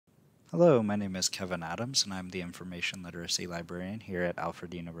Hello, my name is Kevin Adams, and I'm the Information Literacy Librarian here at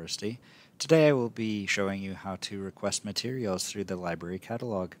Alfred University. Today I will be showing you how to request materials through the library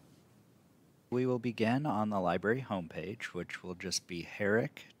catalog. We will begin on the library homepage, which will just be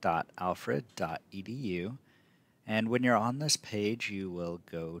herrick.alfred.edu. And when you're on this page, you will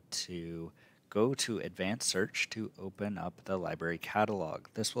go to Advanced Search to open up the library catalog.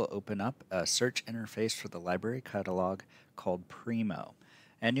 This will open up a search interface for the library catalog called Primo.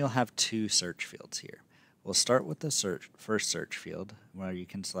 And you'll have two search fields here. We'll start with the first search field, where you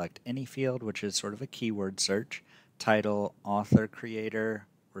can select any field, which is sort of a keyword search, title, author, creator,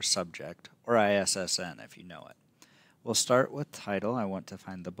 or subject, or ISSN if you know it. We'll start with title. I want to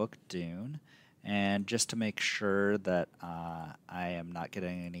find the book Dune. And just to make sure that I am not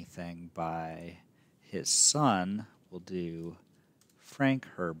getting anything by his son, we'll do Frank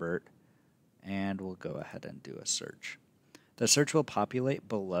Herbert, and we'll go ahead and do a search. The search will populate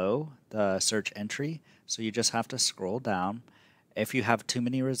below the search entry, so you just have to scroll down. If you have too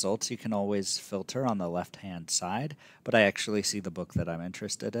many results, you can always filter on the left-hand side, but I actually see the book that I'm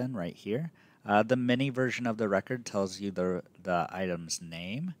interested in right here. The mini version of the record tells you the item's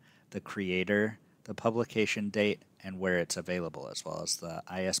name, the creator, the publication date, and where it's available, as well as the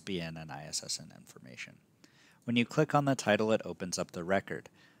ISBN and ISSN information. When you click on the title, it opens up the record.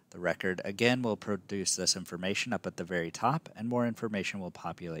 The record, again, will produce this information up at the very top, and more information will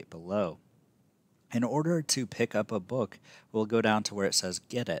populate below. In order to pick up a book, we'll go down to where it says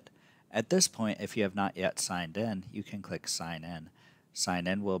Get It. At this point, if you have not yet signed in, you can click Sign In. Sign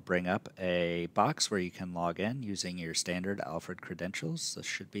In will bring up a box where you can log in using your standard Alfred credentials. This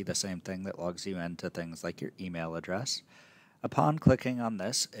should be the same thing that logs you into things like your email address. Upon clicking on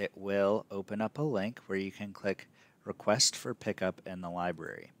this, it will open up a link where you can click Request for Pickup in the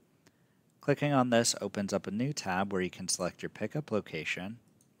library. Clicking on this opens up a new tab where you can select your pickup location,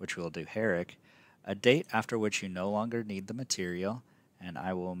 which we'll do Herrick, a date after which you no longer need the material, and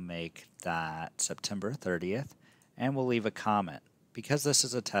I will make that September 30th, and we'll leave a comment. Because this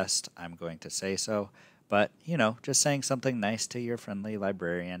is a test, I'm going to say so, but, just saying something nice to your friendly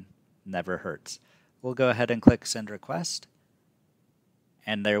librarian never hurts. We'll go ahead and click Send Request,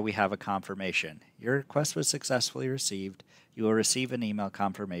 and there we have a confirmation. Your request was successfully received. You will receive an email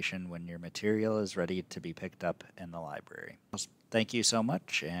confirmation when your material is ready to be picked up in the library. Thank you so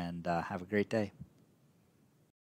much, and have a great day.